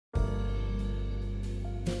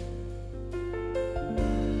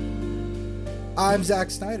I'm Zach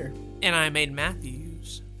Snyder. And I'm Aiden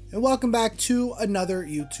Matthews. And welcome back to another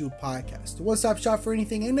YouTube podcast. A one-stop shop for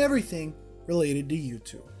anything and everything related to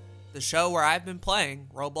YouTube. The show where I've been playing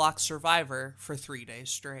Roblox Survivor for 3 days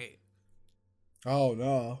straight. Oh,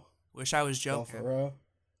 no. Wish I was joking. Oh, for real?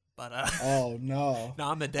 But, oh, no. No,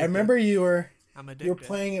 I'm addicted. I remember you were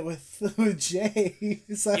playing it with Jay.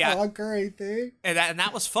 It's like a great thing. And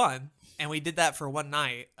that was fun. And we did that for one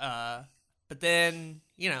night. But then,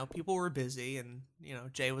 people were busy and,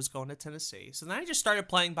 Jay was going to Tennessee. So then I just started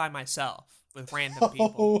playing by myself with random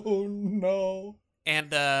people. Oh, no. And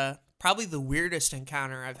probably the weirdest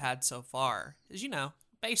encounter I've had so far is,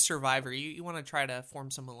 base Survivor. You want to try to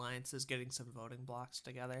form some alliances, getting some voting blocks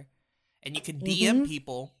together. And you can DM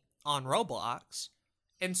people on Roblox.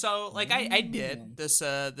 And so, I did this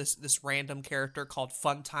random character called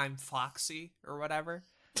Funtime Foxy or whatever.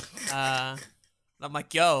 I'm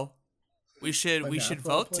like, yo, we should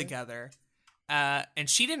vote together. And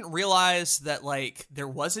she didn't realize that there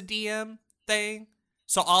was a DM thing.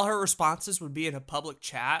 So all her responses would be in a public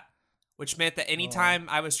chat, which meant that anytime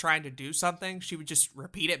I was trying to do something, she would just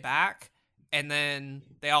repeat it back. And then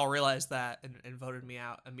they all realized that and voted me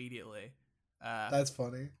out immediately. That's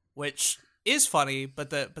funny. Which is funny, but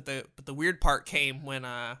the weird part came when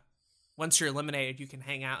once you're eliminated, you can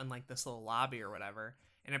hang out in this little lobby or whatever.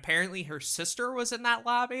 And apparently her sister was in that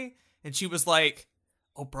lobby, and she was like,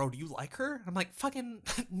 "Oh, bro, do you like her?" I'm like, "Fucking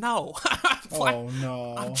no." No.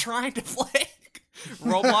 I'm trying to play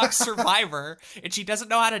Roblox Survivor, and she doesn't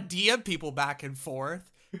know how to DM people back and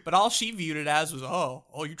forth. But all she viewed it as was, oh,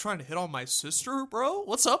 you trying to hit on my sister, bro?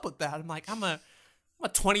 What's up with that? I'm like, I'm a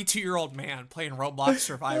 22-year-old man playing Roblox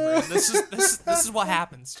Survivor. And this is what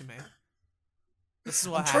happens to me. This is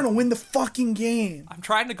what happens. I'm trying to win the fucking game. I'm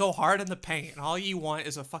trying to go hard in the paint, and all you want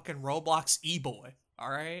is a fucking Roblox e-boy. All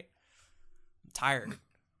right? I'm tired.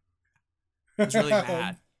 I was really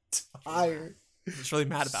mad. Tired. I was really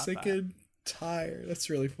mad about Sick that. and tired.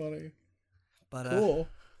 That's really funny. But cool.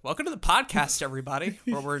 Welcome to the podcast, everybody,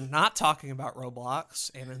 where we're not talking about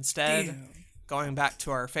Roblox, and instead going back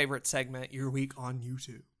to our favorite segment, Your Week on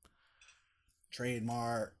YouTube.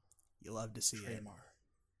 Trademark. You love to see it.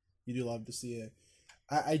 You do love to see it.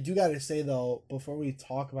 I do got to say, though, before we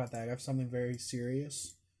talk about that, I have something very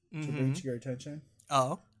serious to bring to your attention.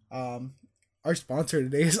 Oh. Our sponsor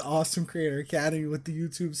today is Awesome Creator Academy with the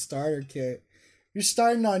YouTube Starter Kit. You're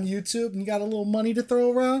starting on YouTube and you got a little money to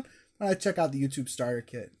throw around? Why not check out the YouTube Starter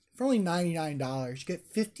Kit? For only $99, you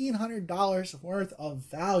get $1,500 worth of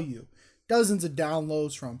value. Dozens of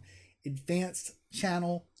downloads from advanced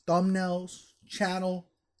channel thumbnails, channel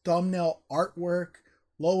thumbnail artwork,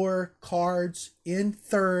 lower cards in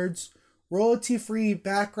thirds, royalty-free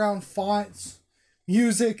background fonts,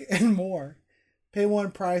 music, and more. Pay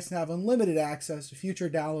one price and have unlimited access to future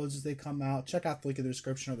downloads as they come out. Check out the link in the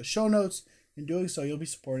description or the show notes. In doing so, you'll be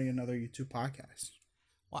supporting another YouTube podcast.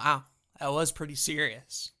 Wow, that was pretty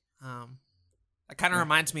serious. That kind of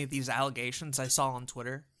reminds me of these allegations I saw on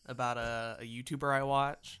Twitter about a YouTuber I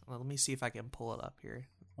watch. Well, let me see if I can pull it up here.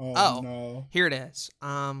 Oh no. Here it is.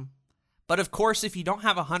 But of course, if you don't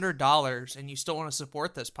have $100 and you still want to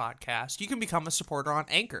support this podcast, you can become a supporter on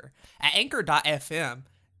Anchor at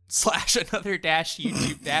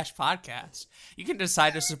anchor.fm/another-YouTube-podcast. You can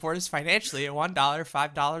decide to support us financially at $1,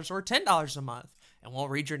 $5, or $10 a month, and we'll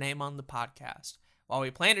read your name on the podcast. While we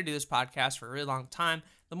plan to do this podcast for a really long time,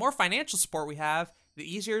 the more financial support we have, the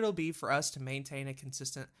easier it'll be for us to maintain a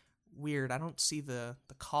consistent. Weird, I don't see the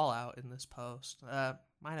call out in this post.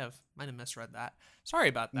 Might have misread that. Sorry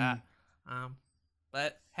about that.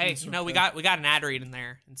 But hey, we got an ad read in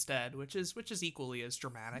there instead, which is equally as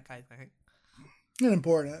dramatic, I think. And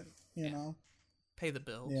important, you know. Pay the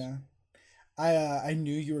bills. Yeah. I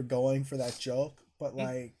knew you were going for that joke, but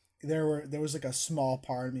there was a small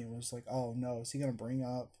part of me was like, oh no, is he gonna bring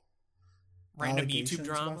up random YouTube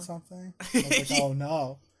drama about something? I was like, oh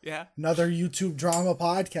no. Yeah. Another YouTube drama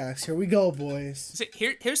podcast. Here we go, boys. So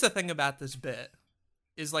here's the thing about this bit.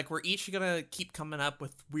 Is we're each gonna keep coming up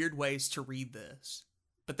with weird ways to read this.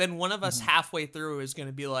 But then one of us halfway through is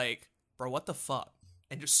gonna be like, bro, what the fuck?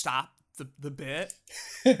 And just stop the bit.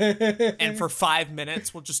 And for 5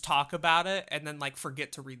 minutes we'll just talk about it and then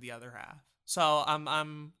forget to read the other half. So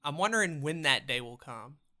I'm wondering when that day will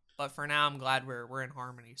come. But for now I'm glad we're in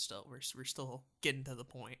harmony still. We're still getting to the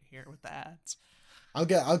point here with the ads. I'll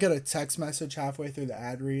get a text message halfway through the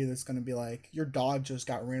ad read that's gonna be like, your dog just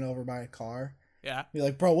got ran over by a car. Yeah. Be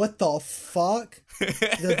like, bro, what the fuck?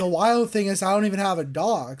 the wild thing is I don't even have a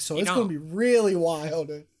dog, so it's going to be really wild.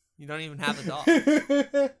 You don't even have a dog.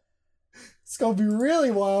 It's going to be really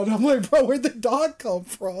wild. I'm like, bro, where'd the dog come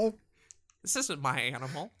from? This isn't my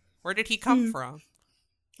animal. Where did he come from?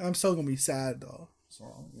 I'm still gonna be sad though. So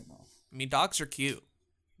I mean, dogs are cute.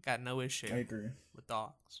 Got no issue. I agree with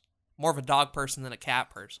dogs. More of a dog person than a cat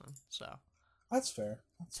person. So that's fair.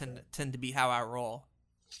 Tend to be how I roll.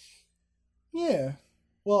 Yeah.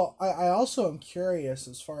 Well, I also am curious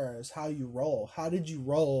as far as how you roll. How did you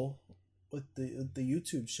roll with the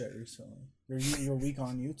YouTube shit recently? Your week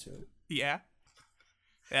on YouTube. Yeah.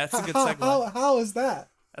 That's a good segue. How is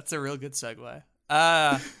that? That's a real good segue.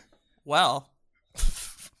 Well,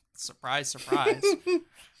 surprise, surprise.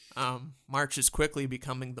 March is quickly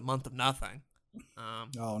becoming the month of nothing.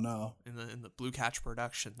 Oh no. In the Blue Catch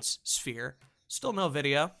Productions sphere. Still no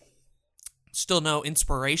video. Still no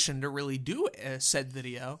inspiration to really do said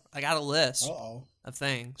video. I got a list of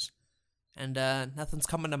things. And nothing's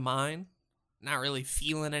coming to mind. Not really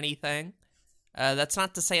feeling anything. That's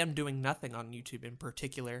not to say I'm doing nothing on YouTube in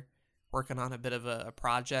particular. Working on a bit of a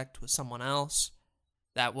project with someone else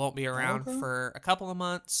that won't be around for a couple of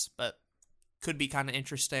months, but could be kind of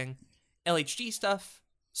interesting. LHD stuff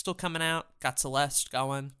still coming out. Got Celeste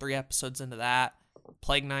going. 3 episodes into that.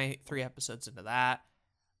 Plague Knight, 3 episodes into that.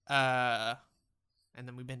 And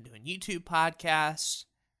then we've been doing YouTube podcasts,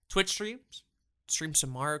 Twitch streams. Streamed some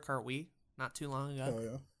Mario Kart Wii not too long ago. Oh yeah.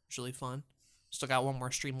 It was really fun. Still got one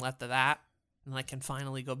more stream left of that. And I can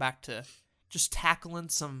finally go back to just tackling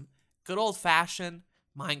some good old-fashioned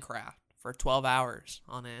Minecraft for 12 hours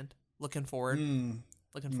on end. Looking forward.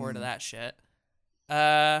 Looking forward to that shit.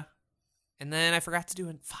 And then I forgot to do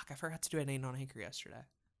an 8 on Anchor yesterday.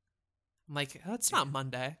 I'm like, oh, it's not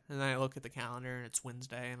Monday. And then I look at the calendar and it's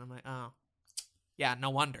Wednesday. And I'm like, oh. Yeah,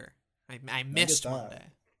 no wonder. I missed Monday.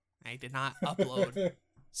 I did not upload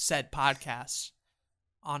said podcasts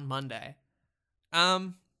on Monday.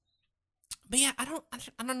 But yeah, I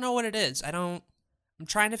don't know what it is. I'm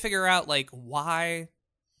trying to figure out like why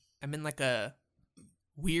I'm in like a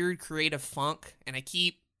weird creative funk, and I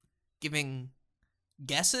keep giving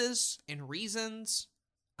guesses and reasons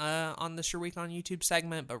on this Your Week on YouTube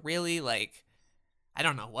segment, but really like I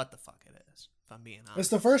don't know what the fuck it is, if I'm being honest. It's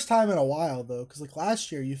the first time in a while though, because like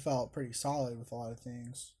last year you felt pretty solid with a lot of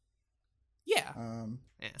things. Yeah.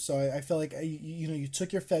 So I feel like you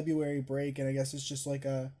took your February break, and I guess it's just like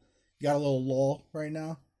you got a little lull right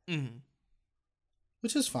now. Mm-hmm.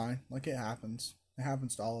 Which is fine. Like it happens. It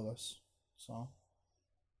happens to all of us. So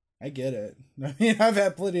I get it. I mean, I've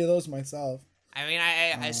had plenty of those myself. I mean,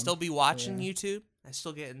 I still be watching YouTube. I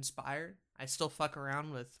still get inspired. I still fuck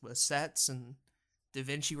around with sets, and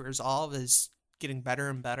DaVinci Resolve is getting better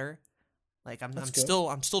and better. Like I'm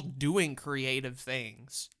still doing creative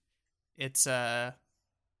things. It's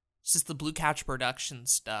just the Blue Couch production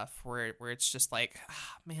stuff where it's just like,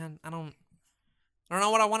 man, I don't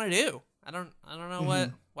know what I want to do. I don't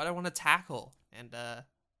know what I want to tackle, and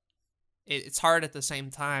it's hard at the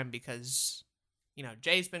same time because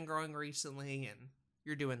Jay's been growing recently, and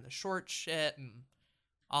you're doing the short shit and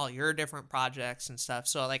all your different projects and stuff.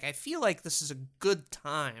 So like I feel like this is a good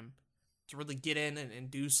time to really get in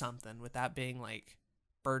and do something without being like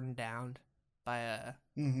burdened down by a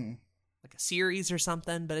like a series or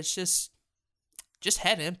something. But it's just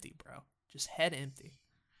head empty, bro. Just head empty.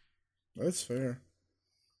 That's fair.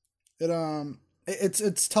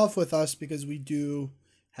 It's tough with us because we do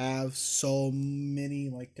have so many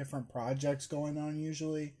like different projects going on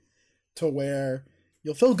usually, to where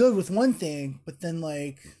you'll feel good with one thing, but then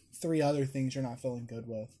like 3 other things you're not feeling good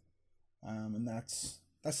with, and that's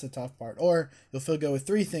the tough part. Or you'll feel good with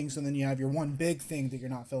 3 things, and then you have your one big thing that you're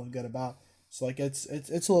not feeling good about. So like it's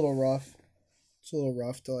a little rough. It's a little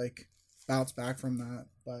rough to like bounce back from that,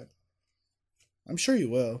 but I'm sure you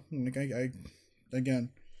will. Like I again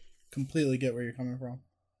completely get where you're coming from.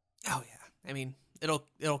 Oh yeah, I mean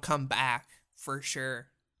it'll come back for sure.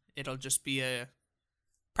 It'll just be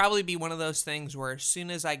probably be one of those things where as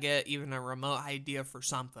soon as I get even a remote idea for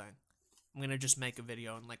something, I'm gonna just make a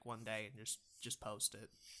video in like one day and just post it.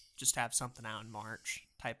 Just have something out in March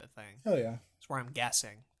type of thing. Oh yeah. That's where I'm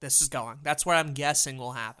guessing this is going. That's what I'm guessing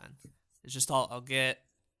will happen. It's just I'll get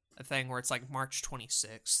a thing where it's like March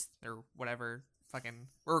 26th or whatever. Fucking,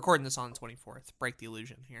 we're recording this on the 24th. Break the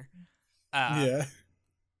illusion here. Yeah.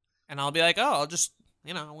 And I'll be like, oh, I'll just,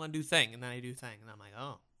 I want to do thing. And then I do thing. And I'm like,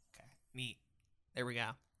 oh, okay, neat. There we go.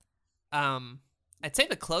 I'd say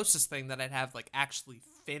the closest thing that I'd have like actually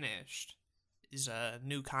finished is a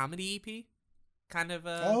new comedy EP. Kind of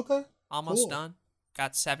okay. Almost Cool. done.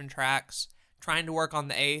 Got 7 tracks. Trying to work on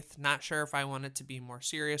the 8th. Not sure if I want it to be a more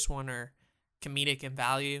serious one or comedic in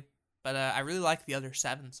value. But I really like the other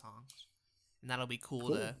 7 songs. And that'll be cool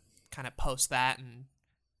to kind of post that and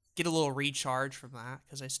get a little recharge from that,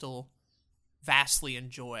 because I still vastly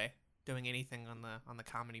enjoy doing anything on the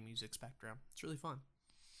comedy music spectrum. It's really fun.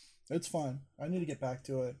 It's fun. I need to get back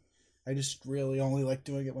to it. I just really only like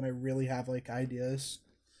doing it when I really have like ideas.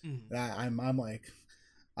 Mm.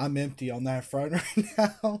 I'm empty on that front right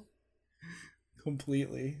now.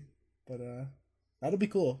 Completely. But that'll be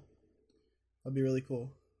cool. That'll be really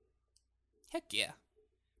cool. Heck yeah.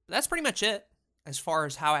 But that's pretty much it as far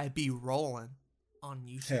as how I'd be rolling on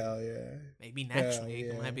YouTube. Hell yeah. Maybe next week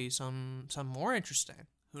it might be some more interesting.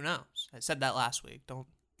 Who knows? I said that last week.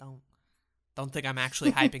 Don't think I'm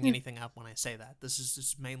actually hyping anything up when I say that. This is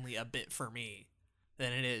just mainly a bit for me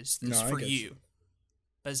than it is for you.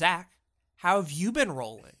 But Zach, how have you been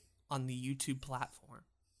rolling on the YouTube platform?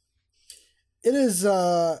 It is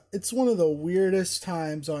it's one of the weirdest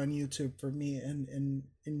times on YouTube for me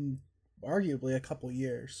in arguably a couple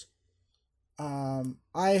years. I'm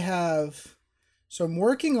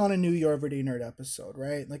working on a new Your Everyday Nerd episode,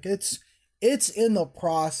 right? Like it's in the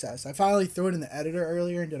process. I finally threw it in the editor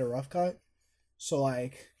earlier and did a rough cut. So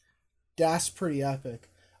like that's pretty epic.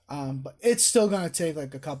 But it's still gonna take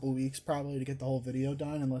like a couple weeks probably to get the whole video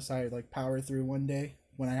done unless I like power through one day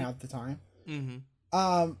when I have the time. Mm-hmm.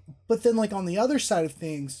 But then like on the other side of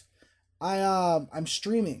things, I'm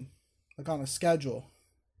streaming like on a schedule.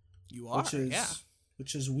 You are,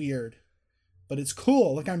 which is weird, but it's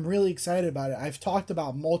cool. Like I'm really excited about it. I've talked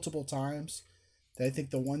about multiple times that I think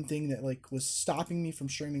the one thing that like was stopping me from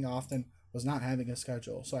streaming often was not having a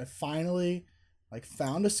schedule. So I finally like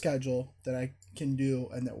found a schedule that I can do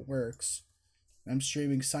and that works. I'm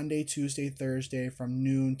streaming Sunday, Tuesday, Thursday from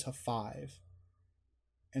noon to 5.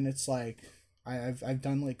 And it's like I've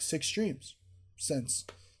done like 6 streams since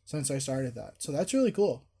I started that. So that's really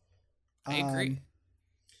cool. I agree.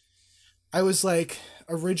 I was like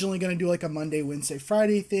originally going to do like a Monday, Wednesday,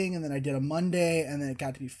 Friday thing. And then I did a Monday and then it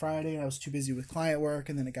got to be Friday. And I was too busy with client work.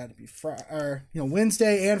 And then it got to be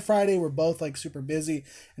Wednesday and Friday were both like super busy.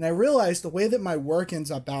 And I realized the way that my work ends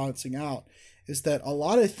up balancing out is that a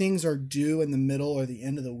lot of things are due in the middle or the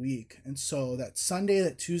end of the week. And so that Sunday,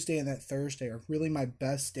 that Tuesday, and that Thursday are really my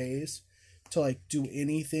best days to like do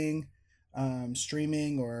anything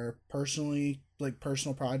streaming or personally, like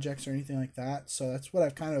personal projects or anything like that. So that's what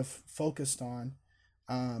I've kind of focused on.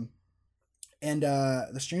 And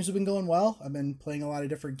the streams have been going well. I've been playing a lot of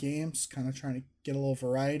different games, kind of trying to get a little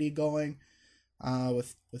variety going,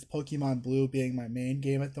 with Pokemon Blue being my main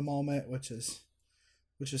game at the moment, which is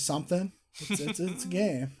something. It's a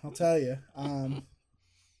game, I'll tell you.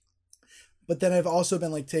 But then I've also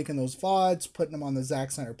been like taking those VODs, putting them on the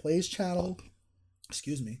Zack Snyder Plays channel,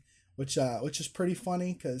 which is pretty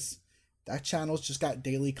funny because that channel's just got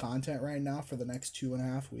daily content right now for the next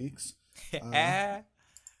 2.5 weeks.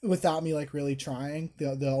 Without me like really trying.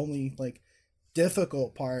 The only like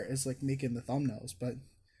difficult part is like making the thumbnails, but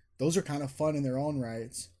those are kind of fun in their own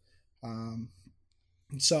rights.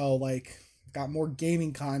 So like got more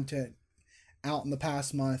gaming content out in the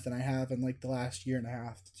past month than I have in like the last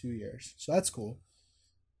 1.5 to 2 years. So that's cool.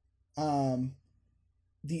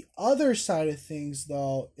 The other side of things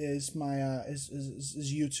though is my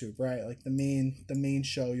is YouTube, right? Like the main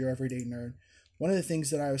show, Your Everyday Nerd. One of the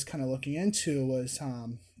things that I was kind of looking into was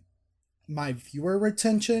my viewer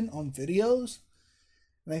retention on videos.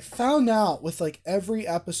 And I found out with like every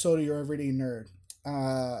episode of Your Everyday Nerd,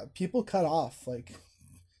 people cut off like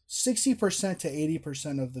 60% to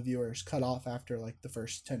 80% of the viewers cut off after like the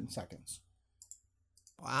first 10 seconds.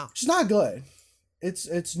 Wow. Which is not good.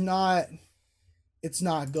 It's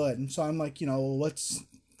not good. And so I'm like,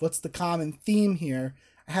 what's the common theme here?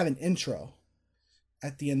 I have an intro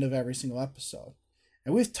at the end of every single episode.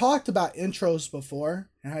 And we've talked about intros before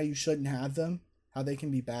and how you shouldn't have them, how they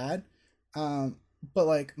can be bad. But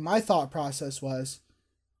like my thought process was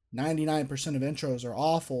 99% of intros are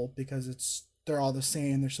awful because they're all the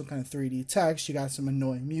same. There's some kind of 3D text. You got some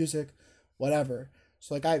annoying music, whatever.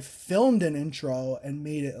 So like I filmed an intro and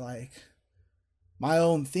made it like my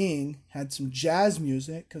own thing, had some jazz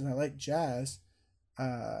music because I like jazz.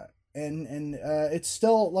 And it's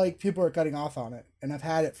still like people are cutting off on it. And I've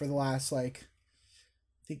had it for the last like,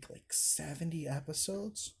 I think like 70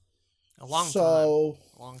 episodes. A long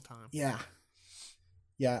time. Yeah.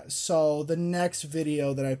 Yeah. So the next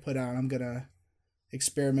video that I put out, I'm going to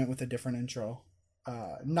experiment with a different intro.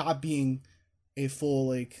 Not being a full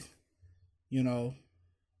like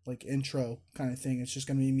intro kind of thing. It's just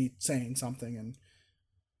going to be me saying something and,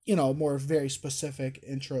 more very specific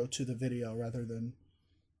intro to the video rather than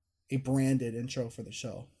a branded intro for the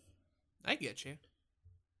show. I get you.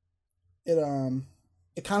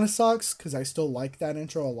 It kind of sucks because I still like that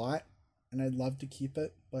intro a lot and I'd love to keep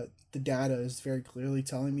it, but the data is very clearly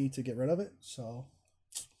telling me to get rid of it. So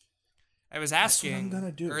I was That's what I'm asking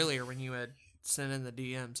gonna do. earlier when you had sent in the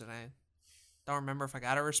DMs, and I don't remember if I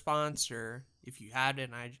got a response or if you had it,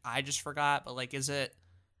 and I just forgot. But like, is it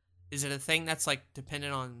a thing that's like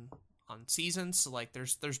dependent on seasons? So like,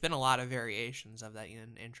 there's been a lot of variations of that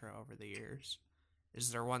intro over the years.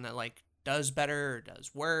 Is there one that like does better or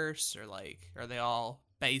does worse, or like are they all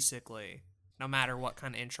basically, no matter what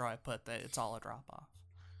kind of intro I put, that it's all a drop off?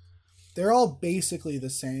 They're all basically the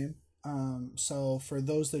same. So for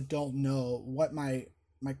those that don't know, what my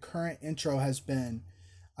current intro has been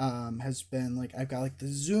like, I've got like the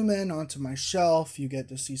zoom in onto my shelf. You get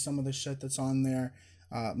to see some of the shit that's on there.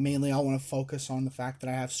 Mainly I want to focus on the fact that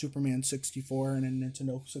I have Superman 64 and a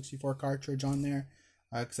Nintendo 64 cartridge on there,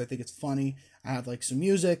 because I think it's funny. I have like some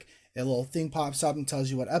music, a little thing pops up and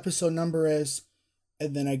tells you what episode number is,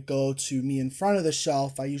 and then I go to me in front of the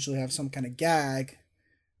shelf. I usually have some kind of gag,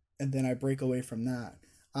 and then I break away from that.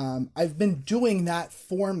 I've been doing that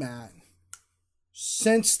format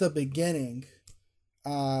since the beginning,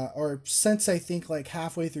 or since I think like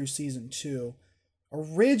halfway through season 2.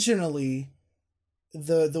 Originally,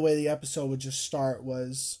 the way the episode would just start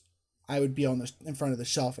was I would be in front of the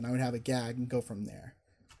shelf and I would have a gag and go from there.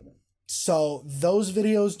 So those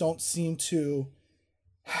videos don't seem to.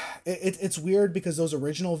 It's weird because those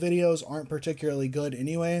original videos aren't particularly good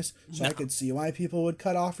anyways, so no. I could see why people would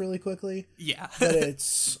cut off really quickly. Yeah.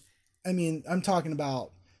 But I mean, I'm talking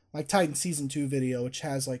about like Titan Season 2 video, which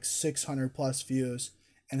has like 600 plus views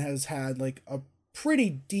and has had like a pretty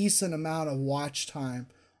decent amount of watch time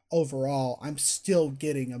overall. I'm still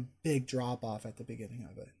getting a big drop off at the beginning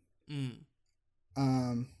of it.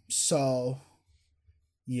 So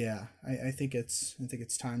yeah, I think it's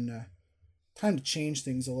time to change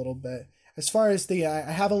things a little bit. As far as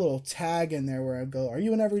I have a little tag in there where I go, "Are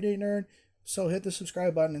you an everyday nerd? So hit the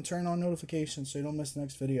subscribe button and turn on notifications so you don't miss the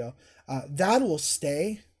next video." That will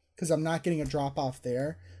stay because I'm not getting a drop off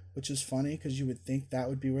there, which is funny because you would think that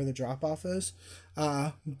would be where the drop off is.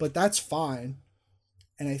 But that's fine.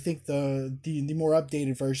 And I think the more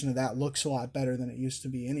updated version of that looks a lot better than it used to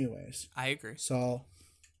be anyways. I agree. So,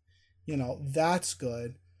 that's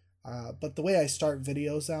good. But the way I start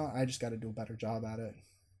videos out, I just got to do a better job at it.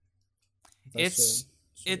 It's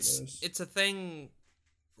a thing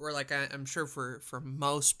where, like, I'm sure for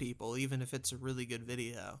most people, even if it's a really good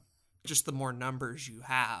video, just the more numbers you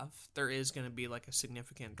have, there is going to be like a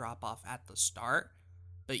significant drop off at the start.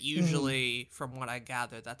 But usually, from what I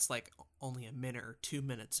gather, that's like only a minute or 2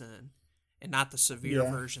 minutes in, and not the severe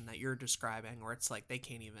version that you're describing, where it's like they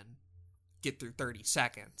can't even get through 30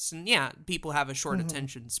 seconds. And yeah, people have a short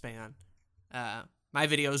attention span. My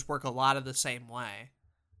videos work a lot of the same way,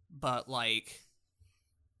 but like,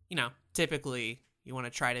 typically you want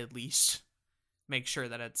to try to at least make sure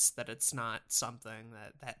that it's not something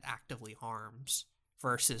that actively harms,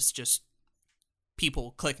 versus just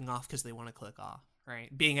people clicking off because they want to click off,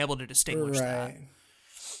 right? Being able to distinguish that.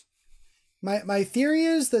 My theory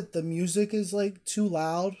is that the music is like too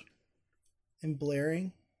loud and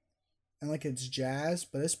blaring. And like it's jazz,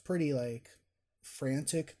 but it's pretty like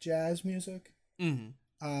frantic jazz music.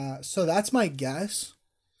 So that's my guess.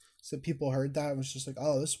 So people heard that and was just like,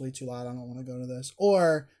 "Oh, this is way too loud. I don't want to go to this."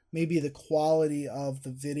 Or maybe the quality of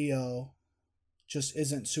the video just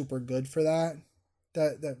isn't super good for that.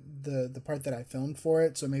 The part that I filmed for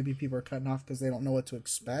it. So maybe people are cutting off because they don't know what to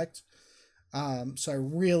expect. So I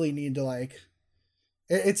really need to like,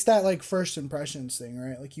 it's that like first impressions thing,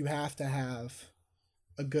 right? Like you have to have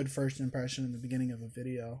a good first impression in the beginning of a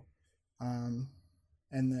video, and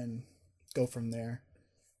then go from there.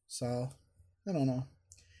 So I don't know.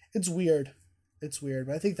 It's weird,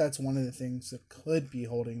 but I think that's one of the things that could be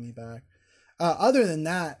holding me back. Other than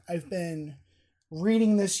that, I've been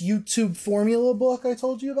reading this YouTube formula book I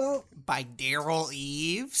told you about by Derral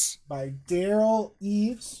Eves. I'm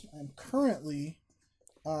currently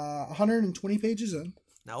 120 pages in.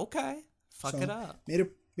 Okay, fuck it up.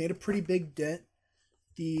 Made a pretty big dent.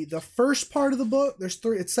 The first part of the book,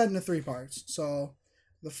 it's set into 3 parts. So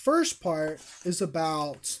the first part is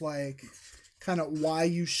about like kind of why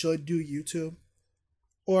you should do YouTube.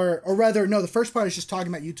 Or rather, no, the first part is just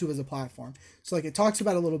talking about YouTube as a platform. So like it talks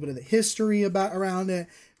about a little bit of the history around it.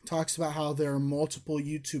 It talks about how there are multiple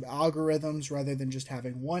YouTube algorithms rather than just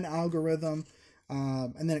having one algorithm.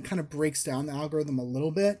 And then it kind of breaks down the algorithm a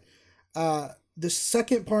little bit. The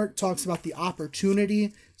second part talks about the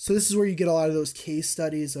opportunity. So this is where you get a lot of those case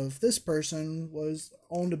studies of this person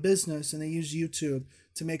owned a business and they used YouTube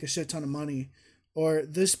to make a shit ton of money. Or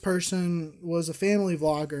this person was a family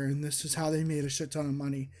vlogger and this is how they made a shit ton of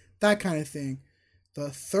money. That kind of thing. The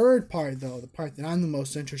third part, though, the part that I'm the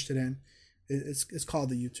most interested in, It's called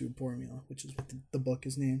the YouTube formula, which is what the book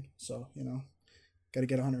is named. So, got to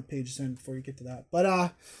get 100 pages in before you get to that.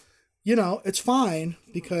 But, it's fine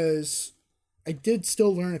because I did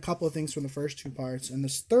still learn a couple of things from the first 2 parts. And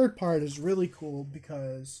this third part is really cool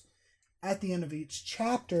because at the end of each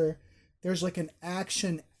chapter, there's like an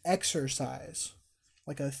action exercise,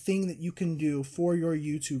 like a thing that you can do for your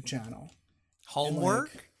YouTube channel.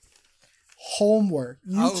 Homework? Homework.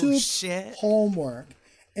 YouTube shit. Homework.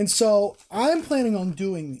 And so I'm planning on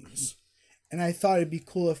doing these. And I thought it'd be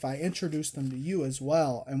cool if I introduced them to you as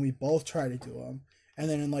well. And we both try to do them. And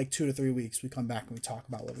then in like 2 to 3 weeks, we come back and we talk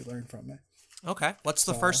about what we learned from it. Okay. What's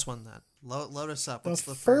the first one then? Load us up. What's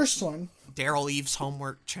the first one? Daryl Eves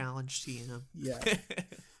homework challenge TM. Yeah.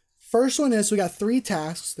 First one is we got 3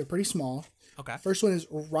 tasks. They're pretty small. Okay. First one is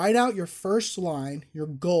write out your first line, your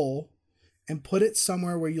goal, and put it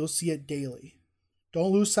somewhere where you'll see it daily.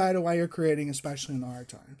 Don't lose sight of why you're creating, especially in the hard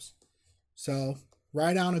times. So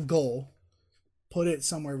write down a goal, put it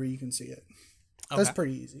somewhere where you can see it. That's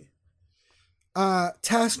pretty easy.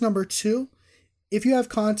 Task number 2, if you have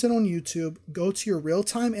content on YouTube, go to your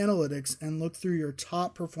real-time analytics and look through your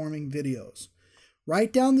top performing videos.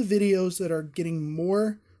 Write down the videos that are getting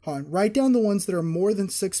write down the ones that are more than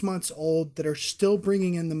 6 months old that are still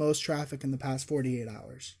bringing in the most traffic in the past 48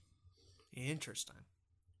 hours. Interesting.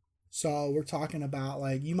 So we're talking about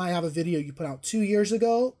like you might have a video you put out 2 years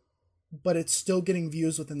ago, but it's still getting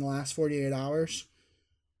views within the last 48 hours.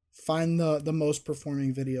 Find the most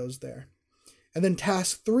performing videos there. And then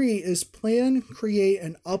task 3 is plan, create,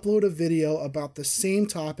 and upload a video about the same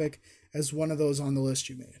topic as one of those on the list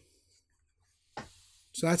you made.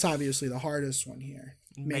 So that's obviously the hardest one here.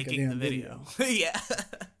 Making the video. Yeah.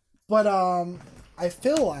 But I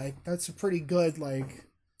feel like that's a pretty good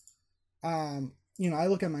I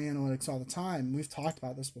look at my analytics all the time. We've talked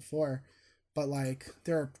about this before, but like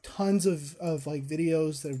there are tons of like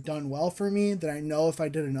videos that have done well for me that I know if I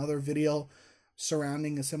did another video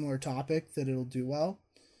surrounding a similar topic that it'll do well.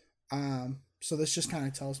 So this just kind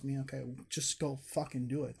of tells me, okay, just go fucking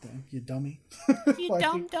do it then, you dummy.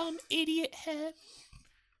 You dumb idiot head.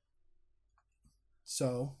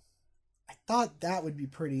 So I thought that would be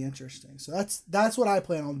pretty interesting. So that's what I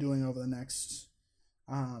plan on doing over the next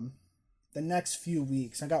few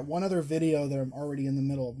weeks. I got one other video that I'm already in the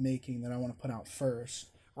middle of making that I want to put out first.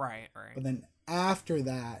 Right. But then after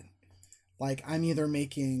that, like I'm either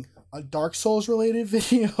making a Dark Souls related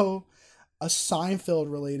video, a Seinfeld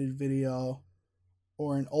related video,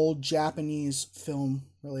 or an old Japanese film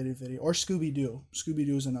related video, or Scooby-Doo.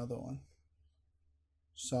 Scooby-Doo is another one.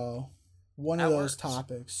 So one of those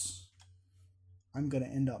topics I'm going to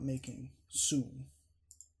end up making soon.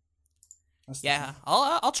 Yeah,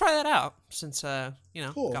 I'll try that out since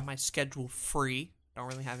cool. Got my schedule free. Don't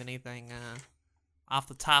really have anything off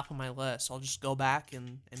the top of my list. I'll just go back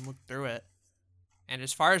and look through it. And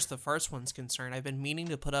as far as the first one's concerned, I've been meaning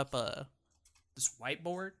to put up this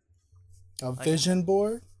whiteboard. A vision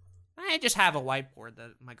board? I just have a whiteboard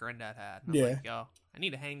that my granddad had. And I'm like, yo, I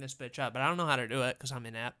need to hang this bitch up, but I don't know how to do it because I'm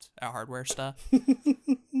inept at hardware stuff. But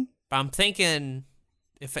I'm thinking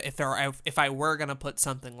if I were gonna put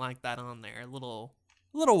something like that on there, a little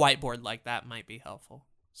whiteboard like that might be helpful.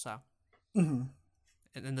 So, and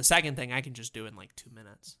then the second thing I can just do in like 2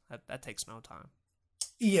 minutes. That takes no time.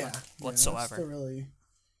 Yeah, whatsoever. That's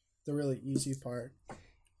the really easy part.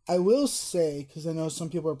 I will say, because I know some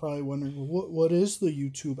people are probably wondering, what is the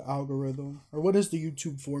YouTube algorithm or what is the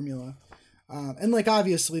YouTube formula? And like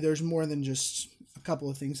obviously, there's more than just a couple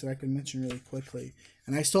of things that I can mention really quickly,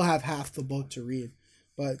 and I still have half the book to read.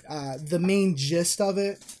 But the main gist of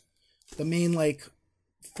it, the main like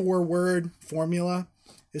 4-word formula,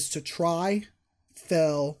 is to try,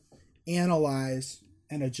 fail, analyze,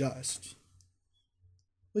 and adjust.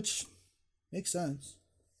 Which makes sense.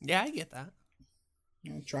 Yeah, I get that.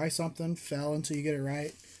 Try something, fail until you get it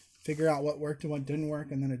right, figure out what worked and what didn't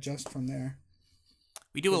work, and then adjust from there.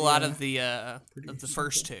 We do a lot of the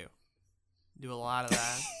first two. Do a lot of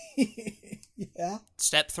that. Yeah.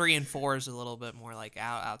 Step 3 and 4 is a little bit more like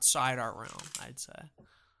outside our realm, I'd say.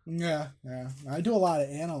 Yeah. I do a lot of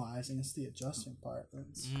analyzing. It's the adjusting part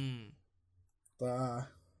that's the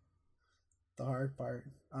hard part.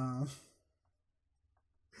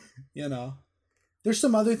 There's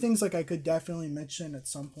some other things like I could definitely mention at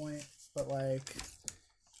some point, but like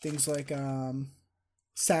things like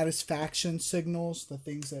satisfaction signals, the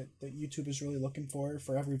things that YouTube is really looking for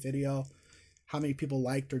every video. How many people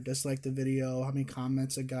liked or disliked the video, how many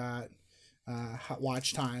comments it got,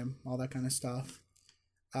 watch time, all that kind of stuff.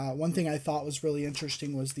 One thing I thought was really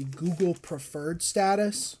interesting was the Google preferred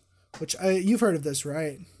status, which you've heard of this,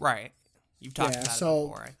 right? Right. You've talked about it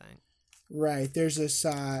before, I think. Right. There's this,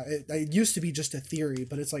 it used to be just a theory,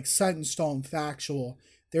 but it's like set in stone factual.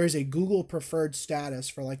 There is a Google preferred status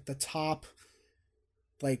for like the top,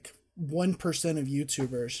 like 1% of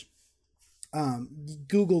YouTubers.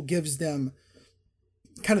 Google gives them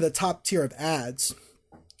kind of the top tier of ads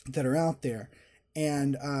that are out there.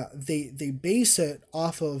 And they base it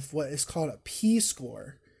off of what is called a P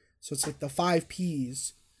score. So it's like the 5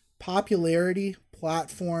 Ps: popularity,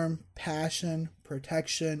 platform, passion,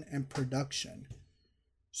 protection, and production.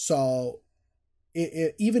 So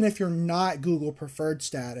even if you're not Google preferred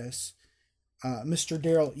status, Mr.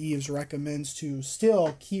 Daryl Eves recommends to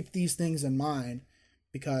still keep these things in mind,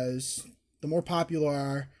 because the more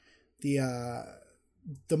popular you are,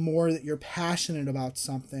 the more that you're passionate about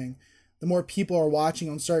something, the more people are watching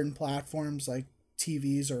on certain platforms like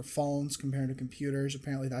TVs or phones compared to computers.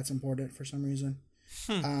 Apparently that's important for some reason.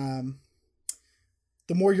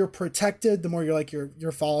 The more you're protected, the more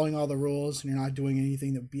you're following all the rules and you're not doing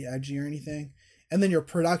anything that would be edgy or anything. And then your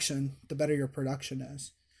production, the better your production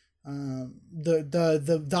is,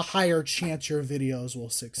 the higher chance your videos will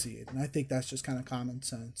succeed. And I think that's just kind of common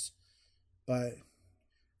sense. But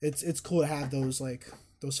it's cool to have those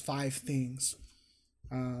 5 things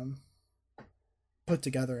put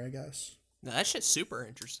together, I guess. No, that shit's super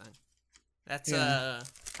interesting. That's Yeah.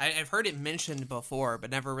 I've heard it mentioned before, but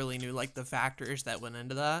never really knew like the factors that went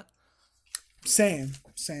into that. Same.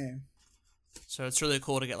 So it's really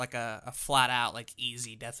cool to get like a flat out like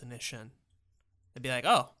easy definition. They'd be like,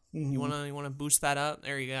 oh, you wanna boost that up?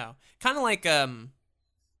 There you go. Kind of like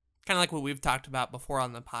what we've talked about before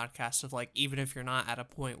on the podcast of like, even if you're not at a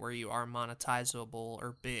point where you are monetizable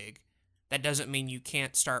or big, that doesn't mean you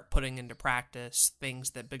can't start putting into practice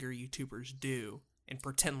things that bigger YouTubers do and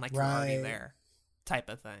pretend like you're already there type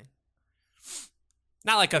of thing.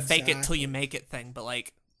 Not like a fake it till you make it thing, but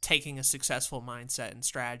like taking a successful mindset and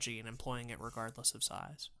strategy and employing it regardless of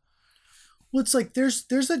size. Well, it's like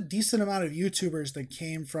there's a decent amount of YouTubers that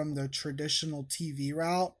came from the traditional TV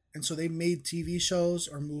route, and so they made TV shows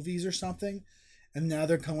or movies or something, and now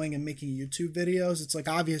they're going and making YouTube videos. It's like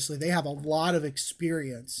obviously they have a lot of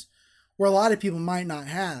experience where a lot of people might not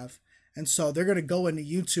have, and so they're going to go into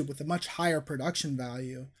YouTube with a much higher production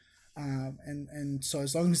value, and so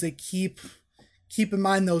as long as they keep in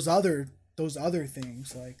mind those other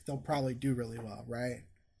things, like they'll probably do really well, right?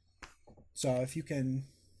 So if you can,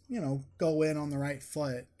 go in on the right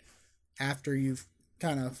foot after you've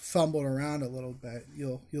kind of fumbled around a little bit,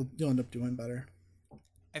 you'll end up doing better.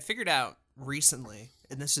 I figured out recently,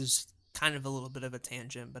 and this is kind of a little bit of a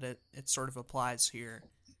tangent, but it sort of applies here,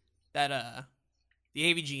 that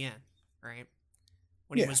the AVGN, right?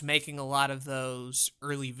 When he was making a lot of those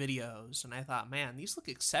early videos, and I thought, man, these look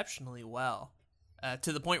exceptionally well,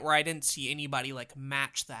 to the point where I didn't see anybody like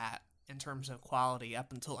match that in terms of quality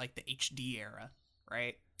up until like the HD era,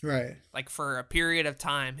 right? Right. Like for a period of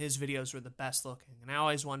time, his videos were the best looking, and I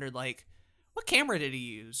always wondered like, what camera did he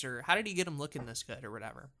use, or how did he get them looking this good, or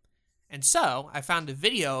whatever. And so I found a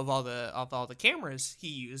video of all the cameras he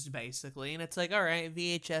used basically, and it's like, all right,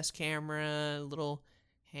 VHS camera, little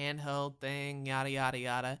handheld thing, yada yada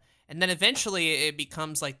yada, and then eventually it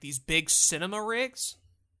becomes like these big cinema rigs,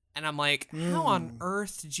 and I'm like, how on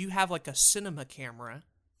earth did you have like a cinema camera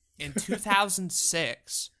in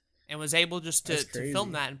 2006 and was able just to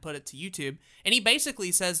film that and put it to YouTube? And he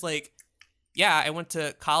basically says like, yeah, I went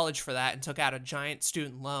to college for that and took out a giant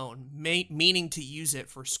student loan, meaning to use it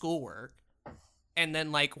for schoolwork. And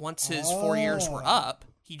then, like, once his 4 years were up,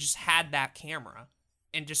 he just had that camera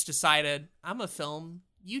and just decided, I'm going to film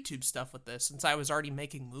YouTube stuff with this since I was already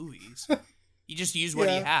making movies. He just used what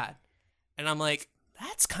he had. And I'm like,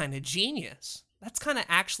 that's kind of genius. That's kind of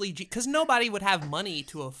actually, because nobody would have money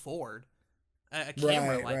to afford a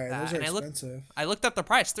camera like that. Those are and expensive. I looked up the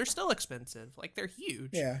price. They're still expensive. Like, they're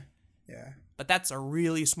huge. Yeah. But that's a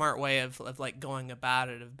really smart way of like going about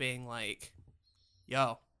it, of being like,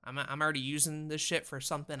 yo, I'm already using this shit for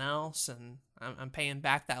something else, and I'm paying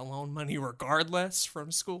back that loan money regardless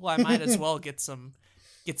from school. I might as well get some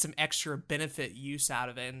extra benefit use out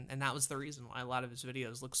of it, and that was the reason why a lot of his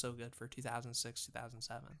videos look so good for 2006,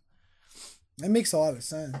 2007. That makes a lot of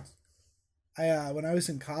sense. I when I was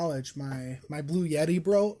in college, my Blue Yeti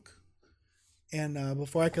broke, and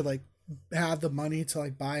before I could like have the money to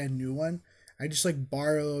like buy a new one, I just like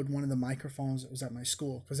borrowed one of the microphones that was at my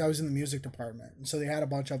school, because I was in the music department, and so they had a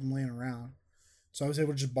bunch of them laying around, so I was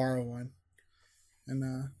able to just borrow one,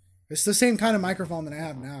 and it's the same kind of microphone that I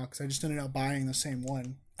have now, because I just ended up buying the same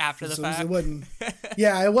one after the fact. It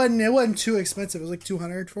wasn't too expensive. It was like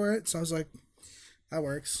 $200 for it, so I was like, that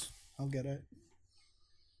works, I'll get it.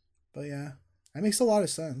 But yeah, that makes a lot of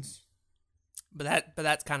sense. But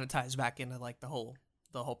that kind of ties back into like the whole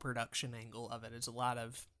production angle of it. Is a lot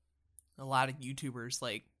of YouTubers,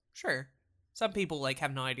 like, sure, some people like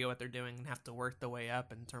have no idea what they're doing and have to work their way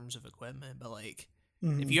up in terms of equipment, but like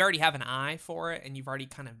if you already have an eye for it and you've already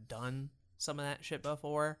kind of done some of that shit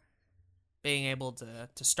before, being able to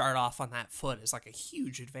start off on that foot is like a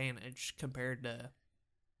huge advantage compared to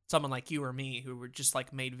someone like you or me who were just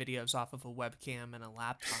like made videos off of a webcam and a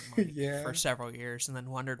laptop mic for several years and then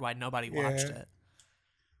wondered why nobody watched it.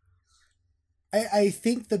 I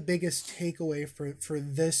think the biggest takeaway for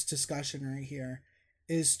this discussion right here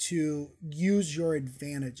is to use your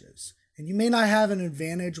advantages. And you may not have an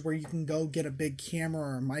advantage where you can go get a big camera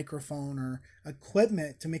or a microphone or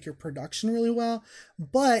equipment to make your production really well,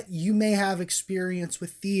 but you may have experience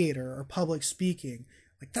with theater or public speaking.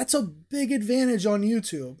 Like, that's a big advantage on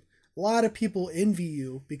YouTube. A lot of people envy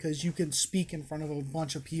you because you can speak in front of a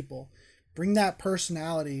bunch of people. Bring that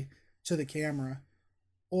personality to the camera.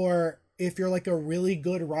 Or if you're like a really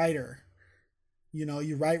good writer, you know,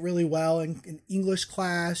 you write really well in English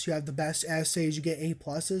class, you have the best essays, you get A+,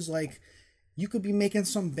 like, you could be making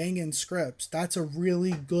some banging scripts. That's a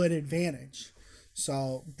really good advantage.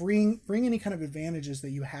 So bring any kind of advantages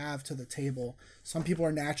that you have to the table. Some people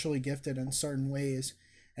are naturally gifted in certain ways.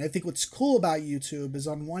 And I think what's cool about YouTube is,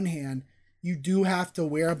 on one hand, you do have to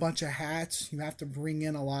wear a bunch of hats. You have to bring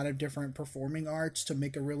in a lot of different performing arts to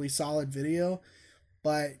make a really solid video.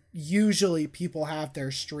 But usually people have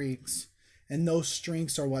their strengths, and those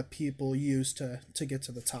strengths are what people use to get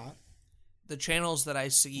to the top. The channels that I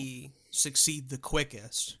see succeed the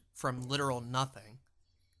quickest from literal nothing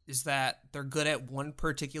is that they're good at one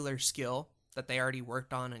particular skill that they already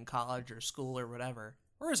worked on in college or school or whatever,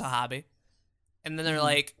 or as a hobby. And then they're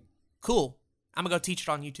like, cool, I'm going to go teach it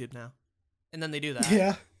on YouTube now. And then they do that.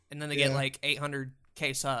 Yeah. And then they get like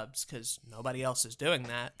 800K subs because nobody else is doing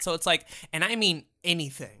that. So it's like, and I mean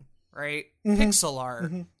anything, right? Pixel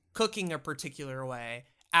art, cooking a particular way,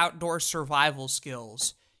 outdoor survival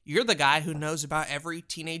skills. You're the guy who knows about every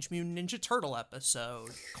Teenage Mutant Ninja Turtle episode,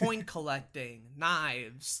 coin collecting,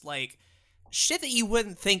 knives, like shit that you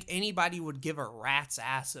wouldn't think anybody would give a rat's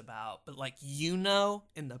ass about, but like, you know,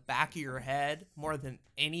 in the back of your head more than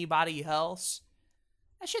anybody else.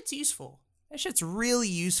 That shit's useful. That shit's really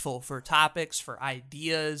useful for topics, for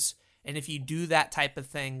ideas, and if you do that type of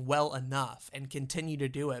thing well enough and continue to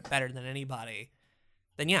do it better than anybody,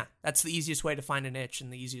 then yeah, that's the easiest way to find a niche,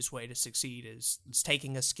 and the easiest way to succeed is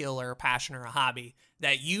taking a skill or a passion or a hobby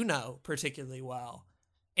that you know particularly well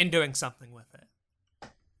and doing something with it.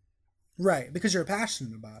 Right, because you're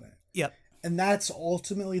passionate about it. Yep. And that's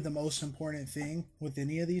ultimately the most important thing with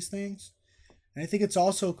any of these things. And I think it's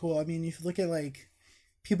also cool. I mean, if you look at like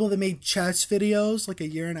people that made chess videos like a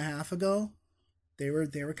year and a half ago, they were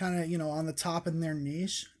kind of, you know, on the top in their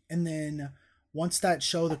niche. And then once that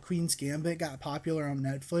show, The Queen's Gambit, got popular on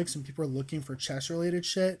Netflix and people were looking for chess related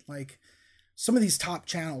shit, like some of these top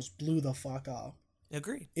channels blew the fuck up.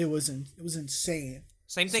 Agreed. It was insane.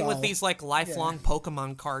 Same thing with these like lifelong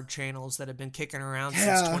Pokemon card channels that have been kicking around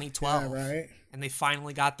since 2012. Yeah, right. And they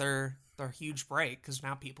finally got their huge break because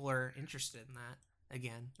now people are interested in that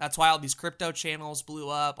again. That's why all these crypto channels blew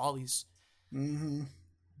up, all these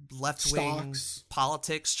left-wing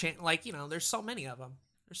politics, like, you know, there's so many of them.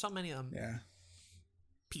 Yeah.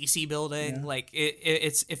 PC building, like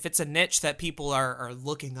it's if it's a niche that people are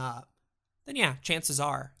looking up, then yeah, chances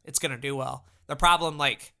are it's going to do well. The problem,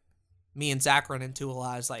 like, me and Zach run into a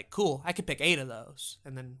lot is like, cool, I could pick 8 of those,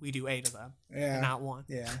 and then we do 8 of them, and not 1.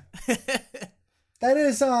 Yeah. That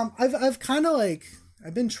is, I've kind of like,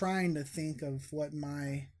 I've been trying to think of what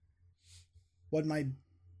my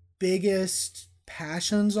biggest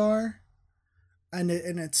passions are, and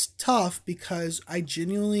it's tough because I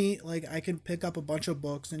genuinely, like, I can pick up a bunch of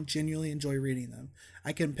books and genuinely enjoy reading them.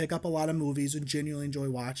 I can pick up a lot of movies and genuinely enjoy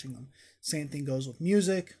watching them. Same thing goes with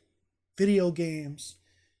music, video games,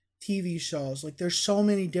 TV shows. Like, there's so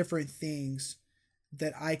many different things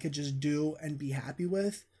that I could just do and be happy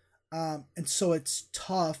with. And so it's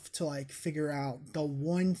tough to like figure out the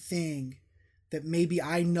one thing that maybe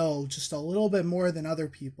I know just a little bit more than other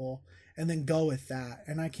people and then go with that.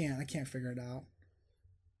 And I can't figure it out.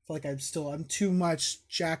 I feel like I'm too much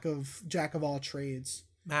jack of all trades.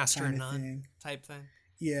 Master of none type thing.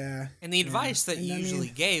 Yeah. And the advice that you usually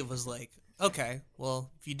gave was like, okay,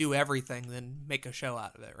 well, if you do everything, then make a show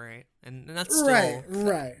out of it, right? And that's still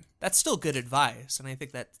right. That's still good advice, and I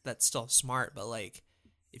think that's still smart. But like,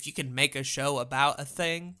 if you can make a show about a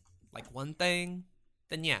thing, like one thing,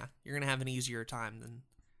 then yeah, you're gonna have an easier time than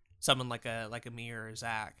someone like a me or a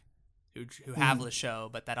Zach, who have the show,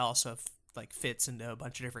 but that also like fits into a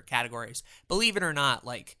bunch of different categories. Believe it or not,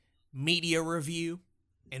 like media review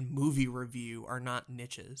and movie review are not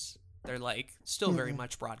niches. They're like still very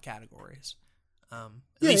much broad categories. At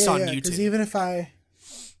least on YouTube. Because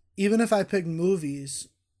even if I pick movies,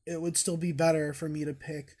 it would still be better for me to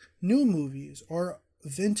pick new movies or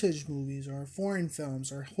vintage movies or foreign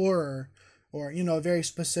films or horror or, you know, a very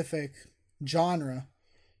specific genre.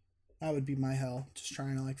 That would be my hell. Just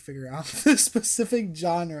trying to like figure out the specific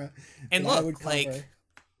genre. And look, like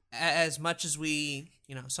as much as we,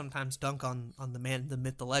 you know, sometimes dunk on the man, the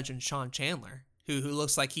myth, the legend, Sean Chandler, who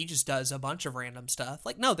looks like he just does a bunch of random stuff.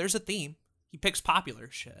 Like, no, there's a theme. He picks popular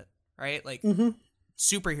shit, right? Like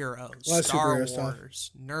superheroes, Star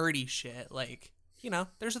Wars, nerdy shit. Like, you know,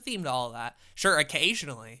 there's a theme to all of that. Sure,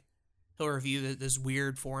 occasionally he'll review this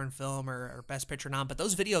weird foreign film or Best Picture nom, but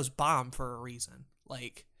those videos bomb for a reason.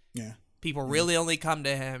 Like, yeah, people really only come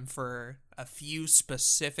to him for a few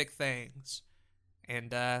specific things,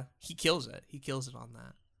 and he kills it. He kills it on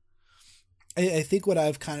that. I think what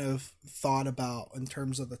I've kind of thought about in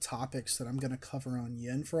terms of the topics that I'm going to cover on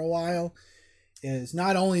Yin for a while is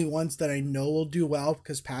not only ones that I know will do well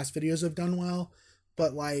because past videos have done well,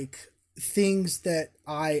 but like things that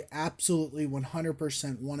I absolutely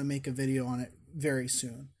 100% want to make a video on it very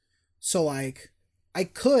soon. So like I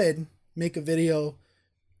could make a video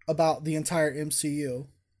about the entire MCU.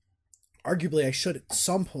 Arguably I should at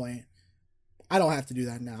some point. I don't have to do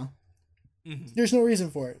that now. There's no reason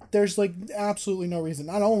for it. There's like absolutely no reason.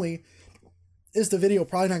 Not only is the video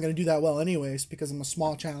probably not going to do that well anyways because I'm a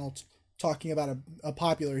small channel talking about a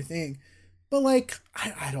popular thing, but like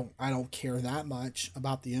I don't care that much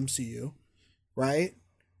about the MCU, right?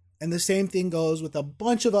 And the same thing goes with a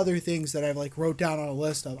bunch of other things that I've like wrote down on a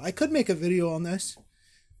list of. I could make a video on this.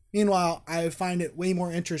 Meanwhile, I find it way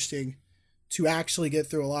more interesting to actually get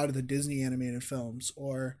through a lot of the Disney animated films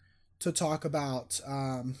or to talk about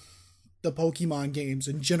the Pokemon games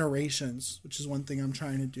and Generations, which is one thing I'm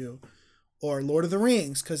trying to do, or Lord of the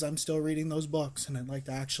Rings, because I'm still reading those books and I'd like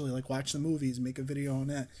to actually like watch the movies and make a video on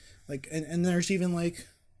that. Like, and there's even like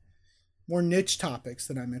more niche topics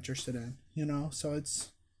that I'm interested in, you know? So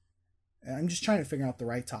I'm just trying to figure out the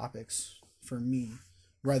right topics for me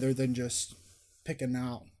rather than just picking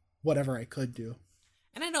out whatever I could do.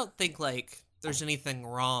 And I don't think like there's anything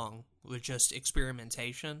wrong with just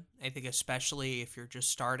experimentation. I think especially if you're just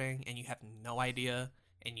starting and you have no idea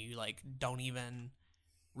and you like don't even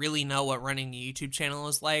really know what running a YouTube channel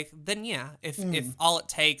is like, then yeah, if all it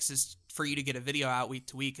takes is for you to get a video out week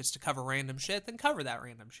to week is to cover random shit, then cover that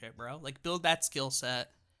random shit, bro. Like build that skill set,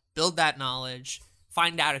 build that knowledge,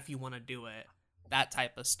 find out if you want to do it, that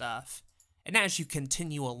type of stuff. And as you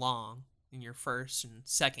continue along in your first and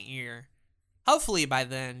second year, hopefully by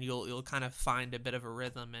then you'll kind of find a bit of a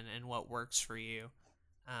rhythm in what works for you.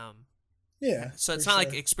 Yeah. So it's not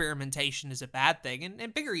like experimentation is a bad thing.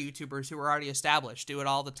 And bigger YouTubers who are already established do it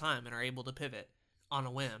all the time and are able to pivot on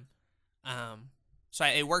a whim. So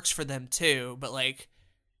it works for them too, but like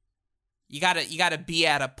you gotta be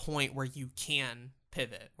at a point where you can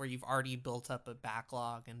pivot, where you've already built up a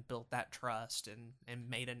backlog and built that trust and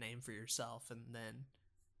made a name for yourself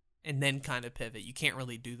and then kind of pivot. You can't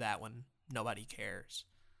really do that when nobody cares.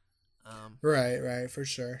 Right, for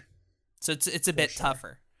sure. So it's a bit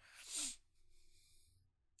tougher.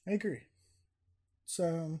 I agree.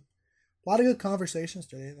 So, a lot of good conversations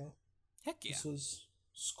today, though. Heck yeah. This was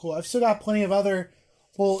cool. I've still got plenty of other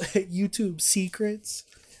YouTube secrets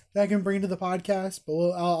that I can bring to the podcast, but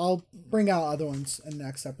I'll bring out other ones in the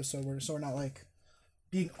next episode so we're not like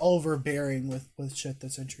being overbearing with shit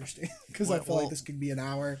that's interesting. Because I feel like this could be an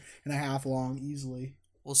hour and a half long easily.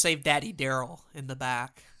 We'll save Daddy Daryl in the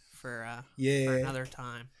back for another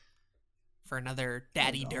time. For another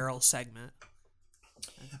Daddy Daryl segment.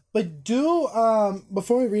 But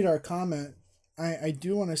before we read our comment, I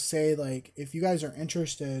do want to say, like, if you guys are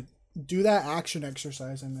interested, do that action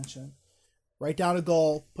exercise I mentioned. Write down a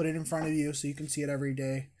goal, put it in front of you so you can see it every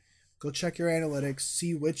day. Go check your analytics,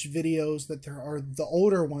 see which videos that there are the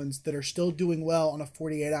older ones that are still doing well on a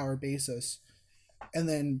 48-hour basis. And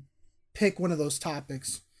then pick one of those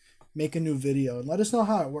topics, make a new video, and let us know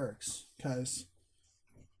how it works, because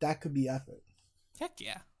that could be epic. Heck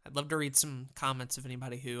yeah. I'd love to read some comments of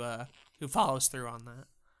anybody who follows through on that.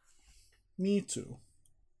 Me too.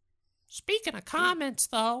 Speaking of comments,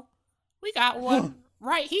 though, we got one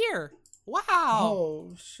right here. Wow.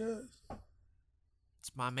 Oh, shit.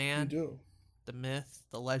 It's my man. You do. The myth,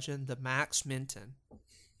 the legend, the Max Minton.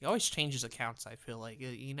 He always changes accounts, I feel like.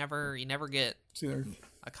 You never get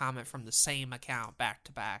a comment from the same account back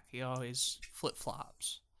to back. He always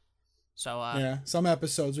flip-flops. So yeah, some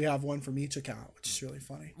episodes we have one from each account, which is really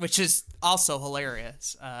funny. Which is also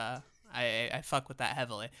hilarious. I fuck with that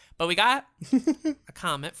heavily. But we got a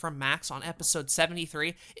comment from Max on episode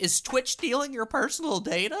 73. Is Twitch stealing your personal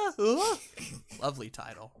data? Lovely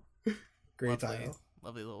title. Great title.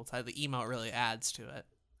 Lovely little title. The emote really adds to it,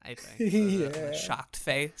 I think. The shocked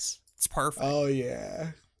face. It's perfect. Oh,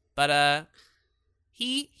 yeah. But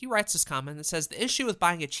he writes this comment that says, the issue with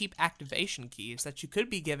buying a cheap activation key is that you could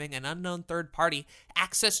be giving an unknown third party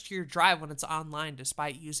access to your drive when it's online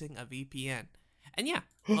despite using a VPN. And yeah,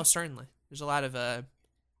 most certainly. There's a lot of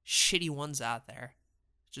shitty ones out there,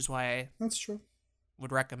 which is why that's true.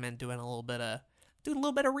 Would recommend doing a little bit of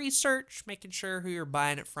research, making sure who you're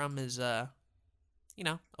buying it from is a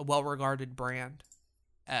well-regarded brand.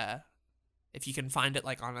 If you can find it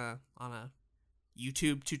like on a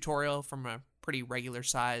YouTube tutorial from a pretty regular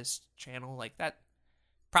sized channel like that,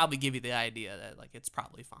 probably give you the idea that like it's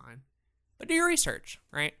probably fine. But do your research,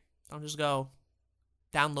 right? Don't just go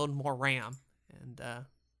download more RAM and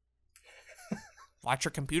watch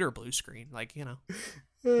your computer blue screen. Like,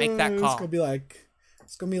 make that call. It's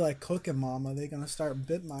gonna be like Cooking Mama. They're gonna start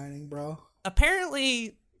bit mining, bro.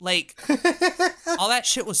 Apparently, like, all that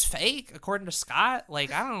shit was fake, according to Scott.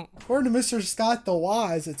 Like, I don't... According to Mr. Scott the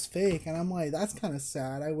Wise, it's fake. And I'm like, that's kind of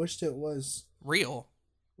sad. I wished it was... real.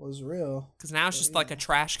 Was real. Because now it's just like a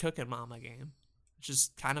trash Cooking Mama game. Which is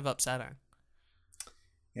kind of upsetting.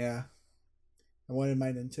 Yeah. I wanted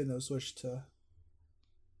my Nintendo Switch to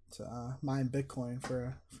mine Bitcoin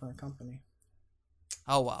for a company.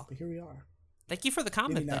 Oh, well. But here we are. Thank you for the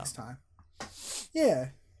comment, Maybe next time. Yeah.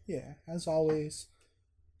 As always...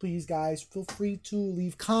 Please, guys, feel free to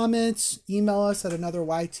leave comments. Email us at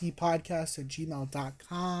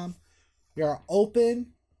anotherytpodcast@gmail.com. We are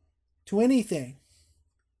open to anything.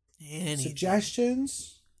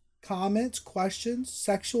 Suggestions, comments, questions,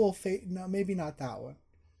 sexual fate. No, maybe not that one.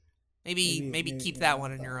 Maybe keep that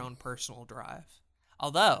one in your own personal drive.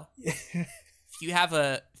 Although, if you have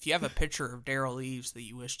a picture of Daryl Eves that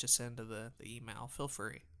you wish to send to the email, feel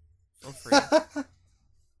free.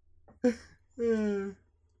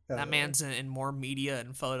 That man's in more media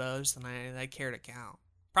and photos than I care to count.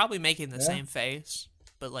 Probably making the same face,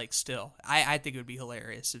 but like still. I think it would be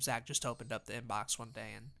hilarious if Zach just opened up the inbox one day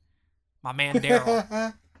and my man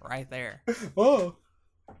Daryl right there. Oh,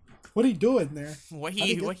 what he doing there? What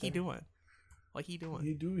he doing? He do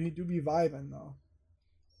be vibing though.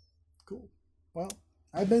 Cool. Well,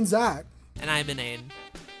 I've been Zach. And I've been Aiden.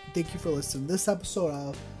 Thank you for listening to this episode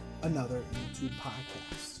of Another YouTube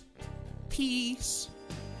Podcast. Peace.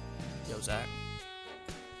 Yo, Zach.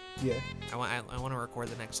 Yeah. I want to record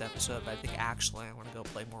the next episode, but I think actually I want to go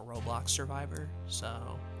play more Roblox Survivor.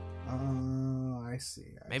 So. I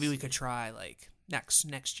see. Maybe we could try like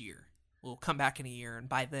next year. We'll come back in a year, and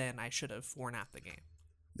by then I should have worn out the game.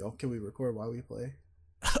 Yo, can we record while we play?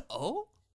 Oh.